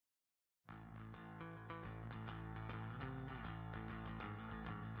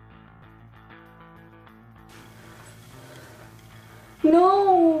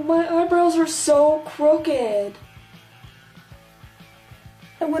No, my eyebrows are so crooked.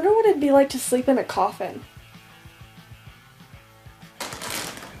 I wonder what it'd be like to sleep in a coffin.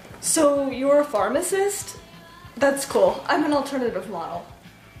 So, you're a pharmacist? That's cool. I'm an alternative model.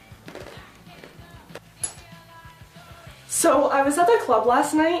 So, I was at the club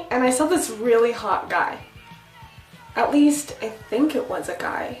last night and I saw this really hot guy. At least, I think it was a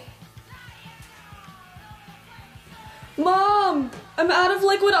guy. Mom! I'm out of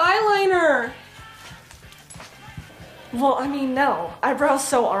liquid eyeliner! Well, I mean, no. Eyebrows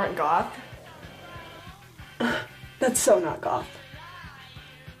so aren't goth. That's so not goth.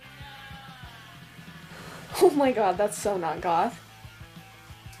 Oh my god, that's so not goth.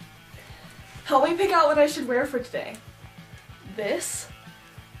 Help me pick out what I should wear for today. This?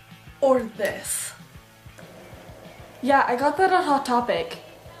 Or this? Yeah, I got that at Hot Topic.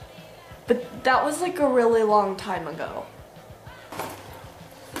 But that was like a really long time ago.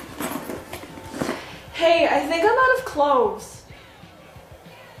 Hey, I think I'm out of clothes.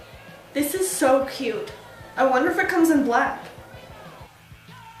 This is so cute. I wonder if it comes in black.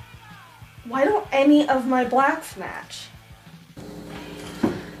 Why don't any of my blacks match?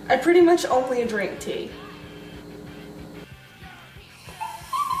 I pretty much only drink tea.